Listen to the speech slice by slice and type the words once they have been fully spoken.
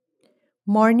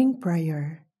Morning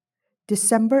Prayer,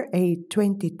 December 8,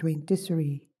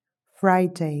 2023,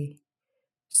 Friday,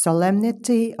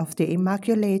 Solemnity of the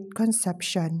Immaculate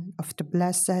Conception of the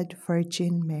Blessed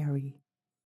Virgin Mary.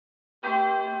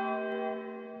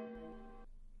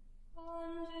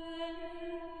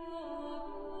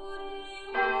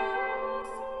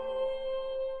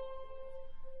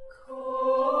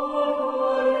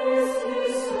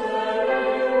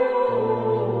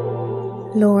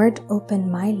 Lord, open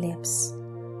my lips,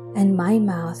 and my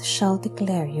mouth shall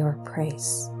declare your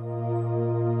praise.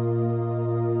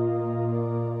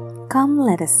 Come,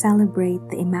 let us celebrate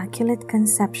the Immaculate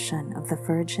Conception of the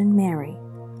Virgin Mary.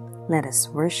 Let us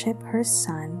worship her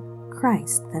Son,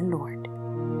 Christ the Lord.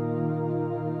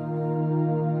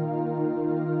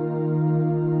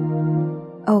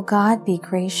 O God, be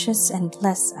gracious and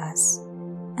bless us,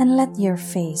 and let your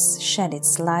face shed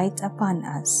its light upon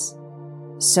us.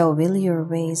 So will your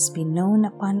ways be known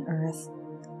upon earth,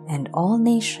 and all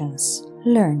nations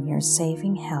learn your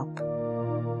saving help.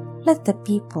 Let the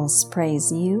peoples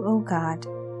praise you, O God.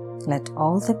 Let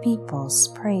all the peoples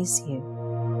praise you.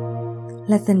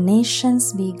 Let the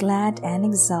nations be glad and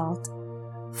exult,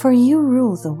 for you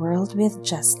rule the world with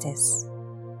justice.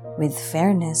 With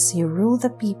fairness you rule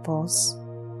the peoples,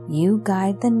 you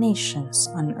guide the nations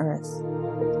on earth.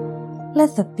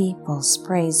 Let the peoples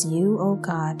praise you, O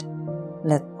God.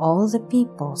 Let all the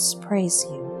peoples praise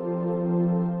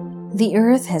you. The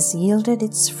earth has yielded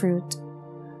its fruit,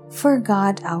 for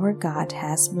God our God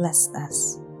has blessed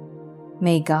us.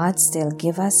 May God still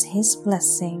give us his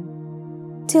blessing,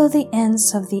 till the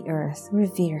ends of the earth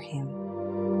revere him.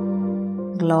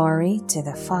 Glory to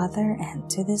the Father, and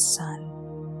to the Son,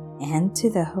 and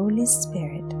to the Holy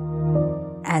Spirit,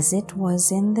 as it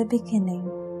was in the beginning,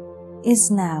 is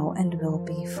now, and will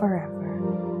be forever.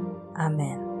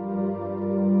 Amen.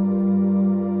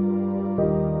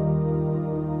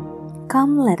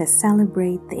 Come, let us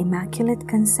celebrate the Immaculate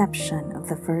Conception of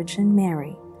the Virgin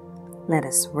Mary. Let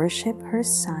us worship her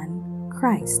Son,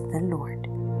 Christ the Lord.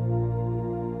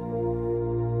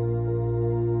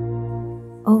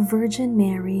 O Virgin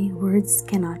Mary, words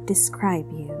cannot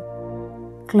describe you.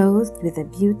 Clothed with the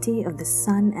beauty of the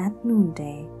sun at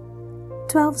noonday,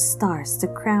 12 stars to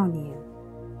crown you,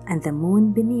 and the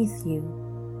moon beneath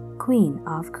you, Queen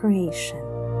of creation.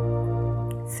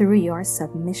 Through your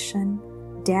submission,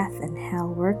 death and hell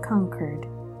were conquered.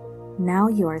 Now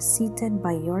you are seated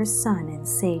by your Son and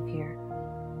Savior,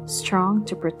 strong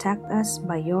to protect us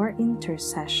by your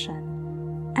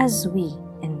intercession, as we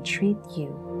entreat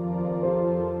you.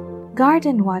 Guard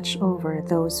and watch over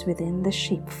those within the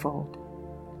sheepfold.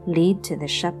 Lead to the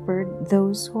shepherd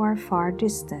those who are far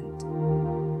distant.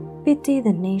 Pity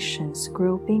the nations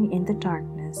groping in the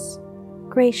darkness.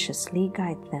 Graciously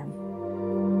guide them.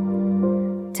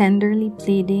 Tenderly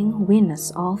pleading, win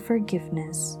us all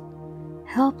forgiveness.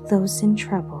 Help those in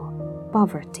trouble,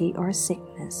 poverty, or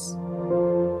sickness.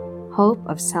 Hope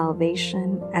of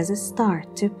salvation as a star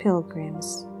to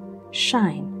pilgrims,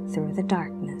 shine through the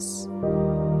darkness.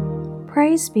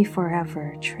 Praise be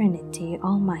forever, Trinity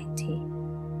Almighty,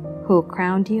 who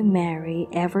crowned you Mary,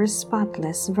 ever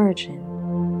spotless Virgin,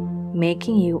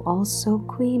 making you also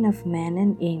Queen of men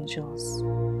and angels,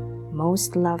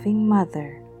 most loving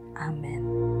Mother. Amen.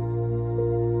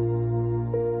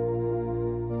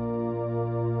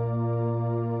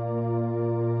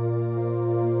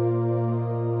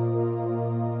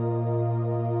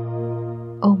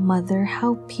 O Mother,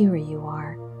 how pure you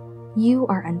are! You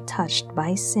are untouched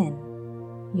by sin.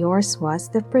 Yours was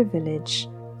the privilege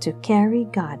to carry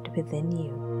God within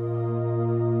you.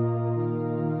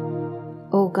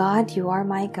 O God, you are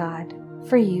my God,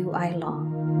 for you I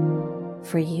long.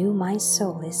 For you my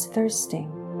soul is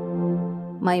thirsting.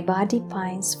 My body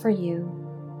pines for you,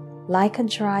 like a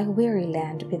dry, weary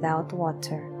land without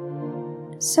water.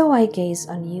 So I gaze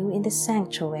on you in the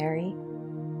sanctuary,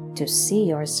 to see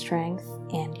your strength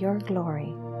and your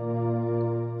glory.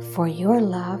 For your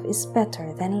love is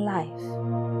better than life.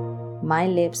 My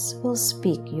lips will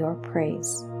speak your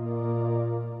praise.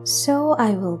 So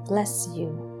I will bless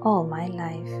you all my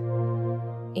life.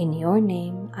 In your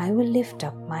name I will lift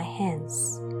up my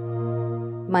hands.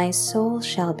 My soul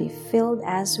shall be filled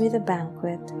as with a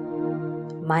banquet.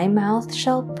 My mouth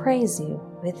shall praise you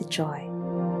with joy.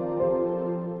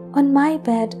 On my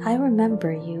bed I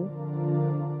remember you.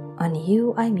 On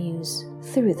you I muse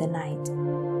through the night.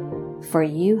 For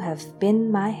you have been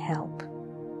my help.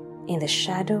 In the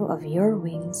shadow of your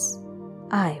wings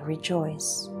I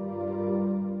rejoice.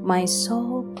 My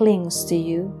soul clings to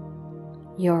you.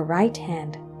 Your right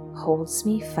hand holds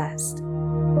me fast.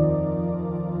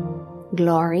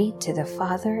 Glory to the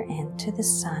Father, and to the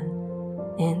Son,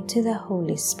 and to the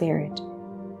Holy Spirit,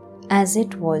 as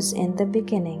it was in the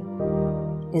beginning,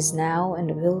 is now,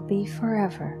 and will be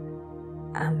forever.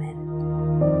 Amen.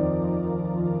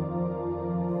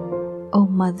 O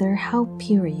Mother, how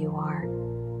pure you are!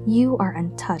 You are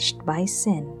untouched by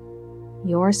sin.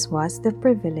 Yours was the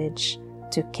privilege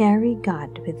to carry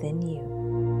God within you.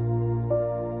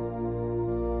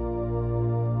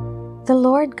 The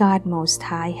Lord God Most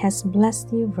High has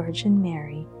blessed you, Virgin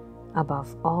Mary,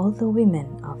 above all the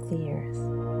women of the earth.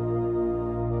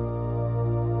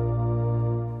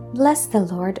 Bless the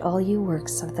Lord, all you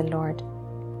works of the Lord.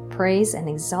 Praise and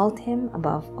exalt him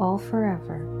above all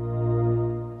forever.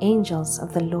 Angels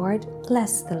of the Lord,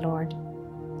 bless the Lord.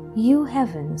 You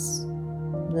heavens,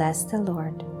 bless the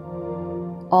Lord.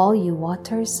 All you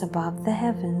waters above the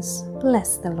heavens,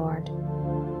 bless the Lord.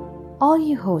 All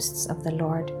you hosts of the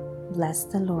Lord, bless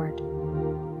the Lord.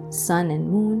 Sun and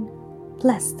moon,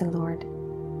 bless the Lord.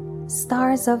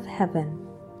 Stars of heaven,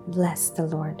 bless the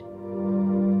Lord.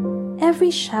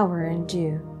 Every shower and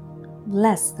dew,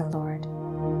 bless the Lord.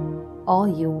 All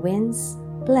you winds,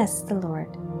 bless the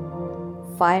Lord.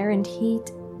 Fire and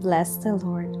heat, bless the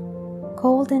Lord.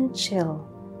 Cold and chill,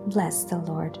 bless the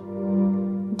Lord.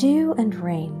 Dew and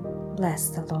rain, bless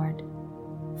the Lord.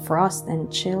 Frost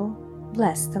and chill,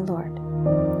 bless the Lord.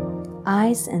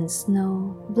 Ice and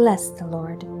snow, bless the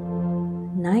Lord.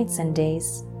 Nights and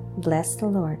days, bless the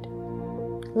Lord.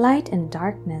 Light and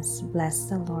darkness, bless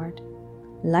the Lord.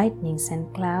 Lightnings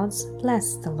and clouds,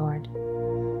 bless the Lord.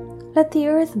 Let the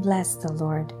earth bless the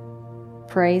Lord.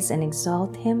 Praise and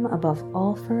exalt him above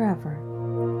all forever.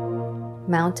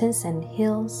 Mountains and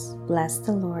hills, bless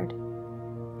the Lord.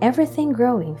 Everything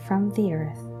growing from the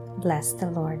earth, bless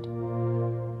the Lord.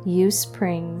 You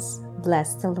springs,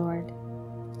 bless the Lord.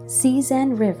 Seas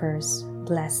and rivers,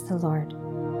 bless the Lord.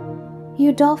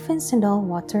 You dolphins and all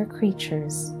water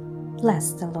creatures,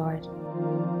 bless the Lord.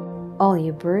 All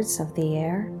you birds of the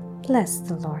air, bless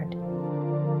the Lord.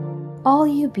 All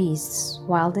you beasts,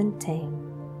 wild and tame,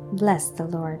 bless the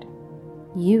Lord.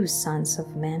 You sons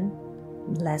of men,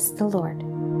 bless the Lord.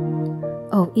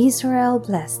 O Israel,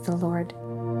 bless the Lord.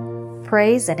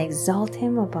 Praise and exalt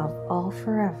him above all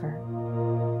forever.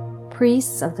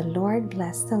 Priests of the Lord,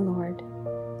 bless the Lord.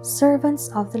 Servants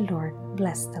of the Lord,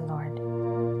 bless the Lord.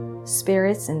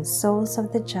 Spirits and souls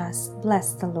of the just,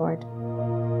 bless the Lord.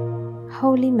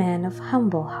 Holy men of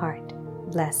humble heart,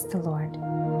 bless the Lord.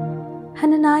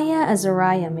 Hananiah,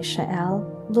 Azariah,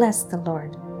 Mishael, bless the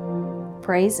Lord.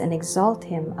 Praise and exalt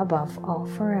him above all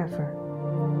forever.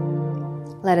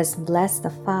 Let us bless the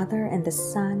Father and the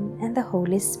Son and the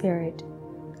Holy Spirit.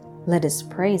 Let us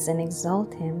praise and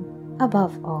exalt him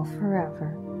above all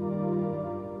forever.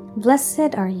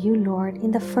 Blessed are you, Lord,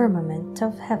 in the firmament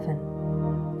of heaven,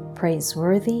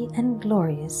 praiseworthy and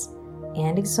glorious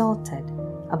and exalted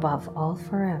above all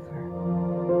forever.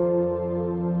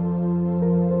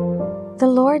 The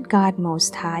Lord God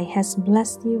Most High has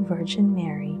blessed you, Virgin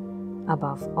Mary,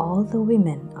 above all the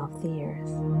women of the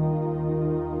earth.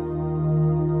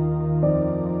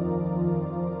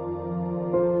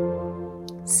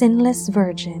 Sinless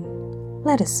Virgin,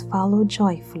 let us follow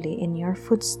joyfully in your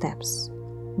footsteps.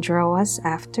 Draw us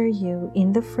after you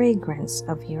in the fragrance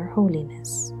of your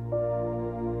holiness.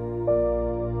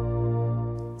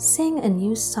 Sing a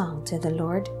new song to the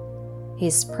Lord,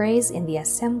 his praise in the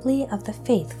assembly of the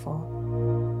faithful.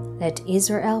 Let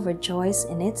Israel rejoice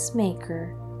in its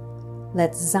Maker.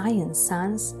 Let Zion's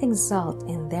sons exult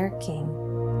in their King.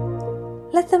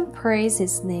 Let them praise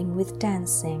his name with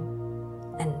dancing,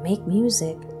 and make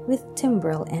music with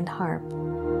timbrel and harp.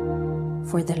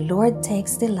 For the Lord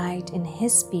takes delight in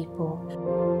his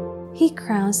people. He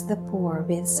crowns the poor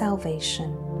with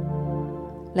salvation.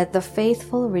 Let the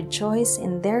faithful rejoice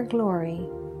in their glory,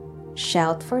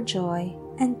 shout for joy,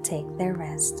 and take their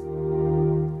rest.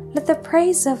 Let the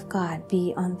praise of God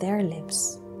be on their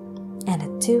lips, and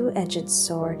a two-edged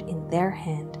sword in their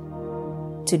hand,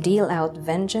 to deal out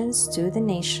vengeance to the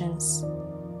nations,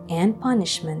 and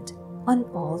punishment on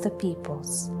all the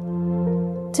peoples,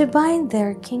 to bind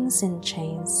their kings in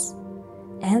chains,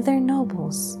 and their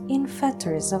nobles in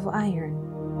fetters of iron,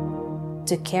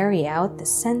 to carry out the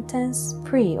sentence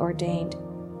preordained.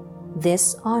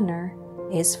 This honor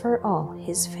is for all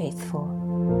his faithful.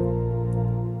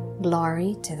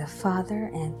 Glory to the Father,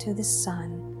 and to the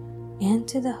Son, and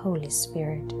to the Holy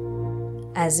Spirit,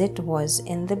 as it was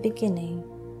in the beginning,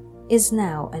 is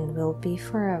now, and will be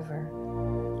forever.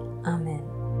 Amen.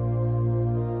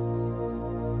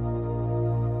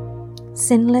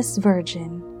 Sinless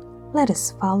Virgin, let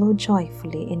us follow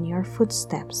joyfully in your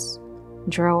footsteps.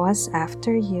 Draw us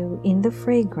after you in the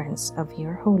fragrance of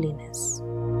your holiness.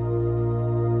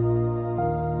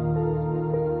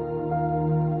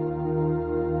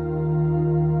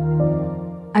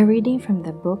 A reading from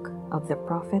the book of the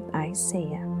prophet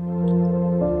Isaiah.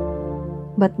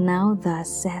 But now thus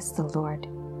says the Lord,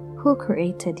 who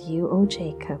created you, O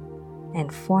Jacob, and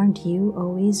formed you,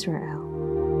 O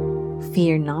Israel.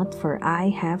 Fear not, for I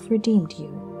have redeemed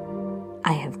you.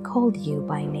 I have called you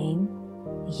by name.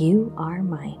 You are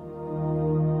mine.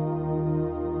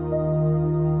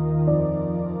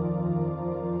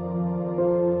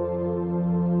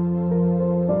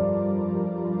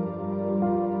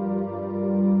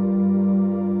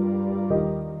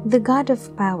 The God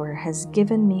of power has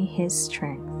given me his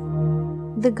strength.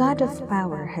 The God of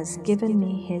power has given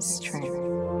me his strength.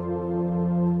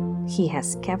 He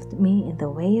has kept me in the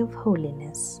way of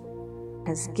holiness,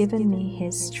 has given me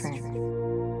his strength.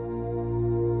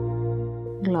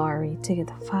 Glory to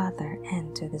the Father,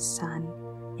 and to the Son,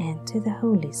 and to the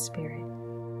Holy Spirit.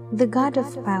 The God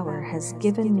of power has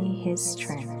given me his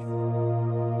strength.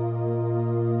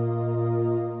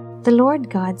 The Lord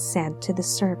God said to the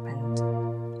serpent,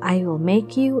 I will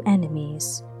make you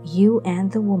enemies, you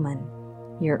and the woman,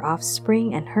 your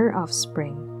offspring and her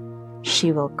offspring.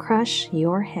 She will crush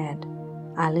your head.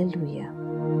 Alleluia.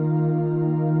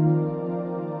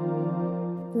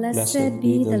 Blessed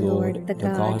be the Lord, the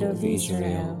God of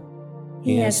Israel.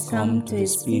 He has come to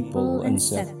his people and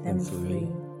set them free.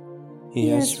 He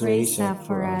has raised up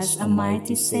for us a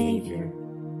mighty Savior,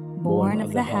 born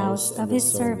of the house of his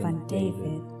servant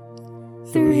David.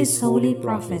 Through his holy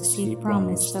prophets he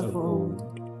promised of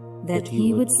old that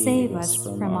he would save us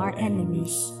from our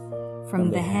enemies,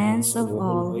 from the hands of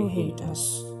all who hate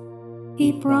us.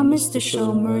 He promised to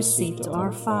show mercy to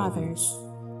our fathers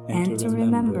and to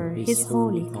remember his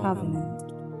holy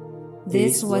covenant.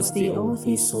 This was the oath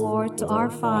he swore to our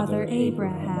father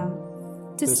Abraham,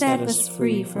 to set us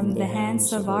free from the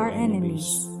hands of our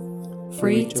enemies,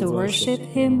 free to worship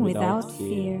him without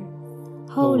fear,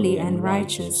 holy and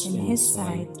righteous in his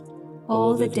sight,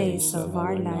 all the days of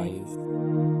our life.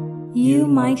 You,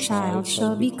 my child,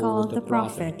 shall be called the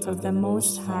prophet of the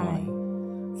Most High,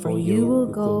 for you will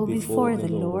go before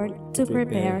the Lord to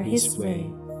prepare his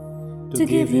way, to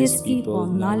give his people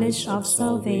knowledge of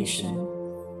salvation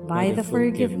by the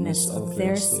forgiveness of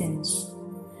their sins.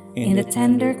 In the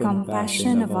tender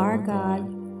compassion of our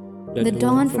God, the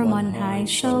dawn from on high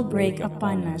shall break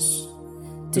upon us,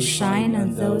 to shine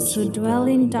on those who dwell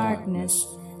in darkness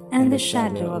and the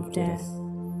shadow of death,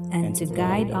 and to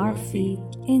guide our feet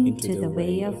into the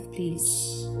way of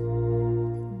peace.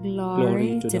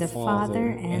 Glory to the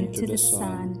Father, and to the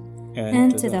Son,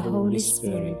 and to the Holy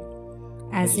Spirit,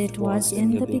 as it was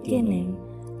in the beginning,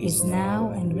 is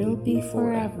now, and will be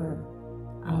forever.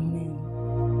 Amen.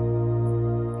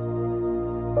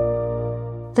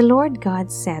 The Lord God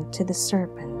said to the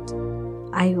serpent,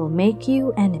 I will make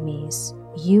you enemies,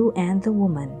 you and the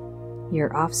woman,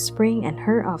 your offspring and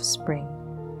her offspring.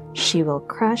 She will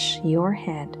crush your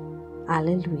head.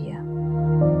 Alleluia.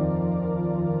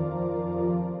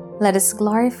 Let us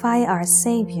glorify our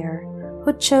Savior,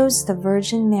 who chose the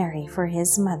Virgin Mary for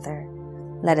his mother.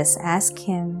 Let us ask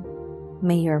him,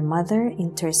 may your mother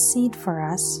intercede for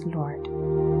us, Lord.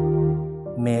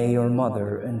 May your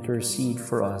mother intercede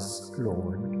for us,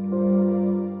 Lord.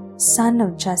 Son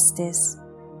of Justice,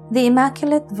 the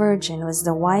Immaculate Virgin was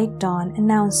the white dawn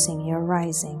announcing your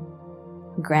rising.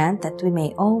 Grant that we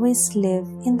may always live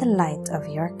in the light of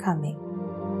your coming.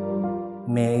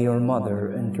 May your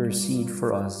mother intercede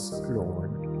for us,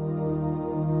 Lord.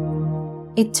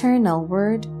 Eternal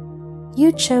Word,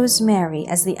 you chose Mary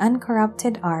as the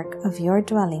uncorrupted ark of your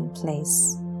dwelling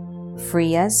place.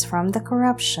 Free us from the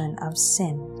corruption of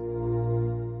sin.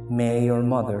 May your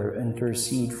mother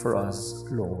intercede for us,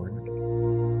 Lord.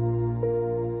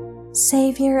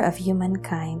 Savior of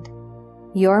humankind,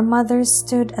 your mother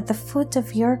stood at the foot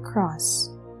of your cross.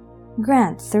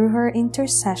 Grant through her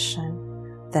intercession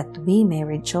that we may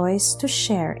rejoice to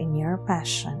share in your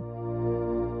passion.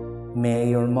 May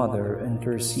your mother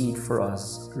intercede for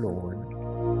us, Lord.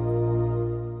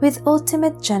 With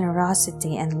ultimate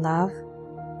generosity and love,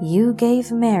 you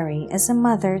gave Mary as a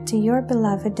mother to your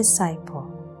beloved disciple.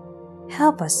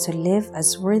 Help us to live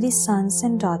as worthy sons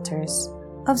and daughters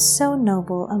of so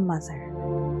noble a mother.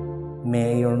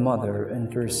 May your mother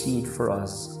intercede for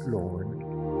us, Lord.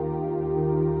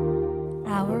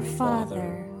 Our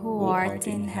Father, who art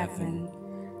in heaven,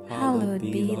 hallowed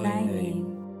be thy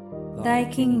name. Thy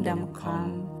kingdom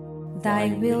come,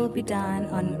 thy will be done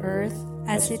on earth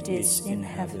as it is in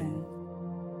heaven.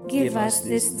 Give us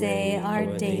this day our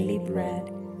daily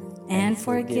bread, and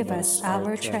forgive us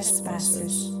our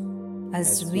trespasses,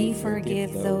 as we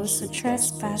forgive those who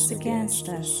trespass against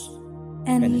us.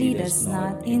 And lead us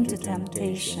not into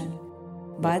temptation,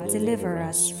 but deliver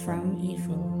us from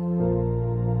evil.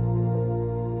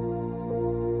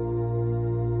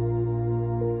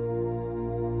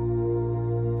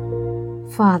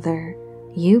 Father,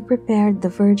 you prepared the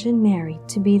Virgin Mary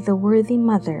to be the worthy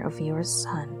mother of your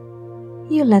Son.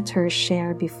 You let her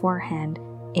share beforehand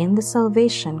in the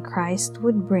salvation Christ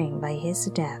would bring by his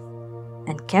death,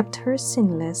 and kept her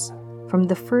sinless from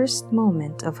the first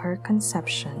moment of her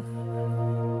conception.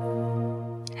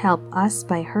 Help us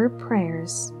by her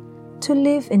prayers to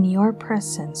live in your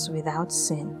presence without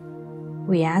sin.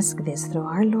 We ask this through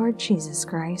our Lord Jesus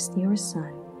Christ, your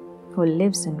Son, who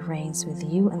lives and reigns with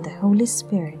you and the Holy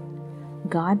Spirit,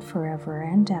 God forever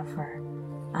and ever.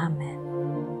 Amen.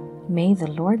 May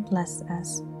the Lord bless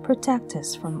us, protect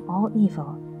us from all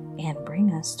evil, and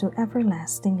bring us to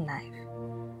everlasting life.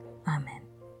 Amen.